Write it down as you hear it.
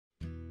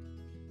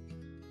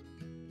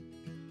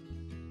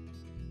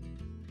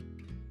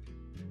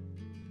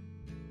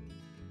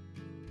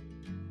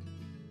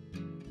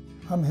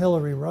I'm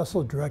Hilary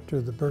Russell, director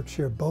of the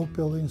Berkshire Boat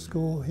Building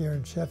School here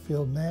in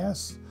Sheffield,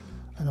 Mass.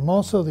 And I'm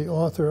also the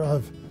author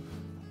of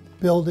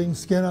Building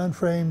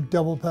Skin-on-Frame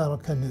Double Paddle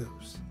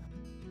Canoes.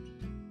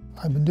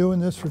 I've been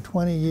doing this for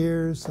 20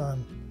 years. I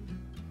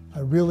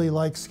really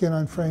like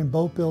skin-on-frame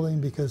boat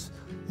building because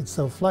it's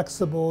so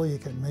flexible. You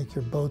can make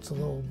your boats a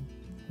little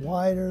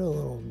wider, a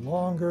little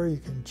longer. You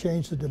can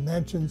change the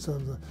dimensions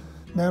of the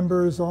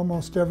members.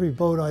 Almost every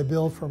boat I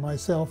build for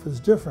myself is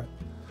different.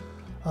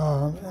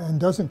 And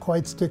doesn't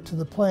quite stick to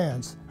the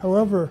plans.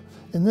 However,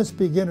 in this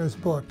beginner's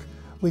book,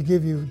 we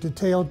give you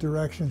detailed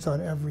directions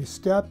on every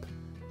step.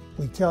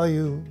 We tell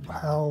you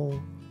how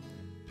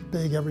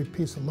big every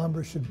piece of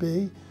lumber should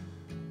be,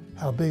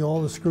 how big all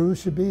the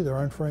screws should be, there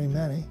aren't very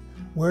many,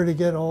 where to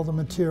get all the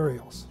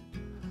materials.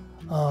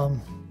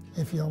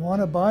 If you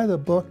want to buy the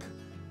book,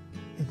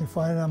 you can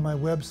find it on my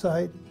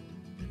website,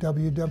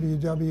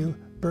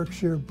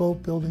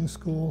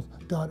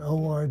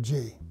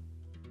 www.berkshireboatbuildingschool.org.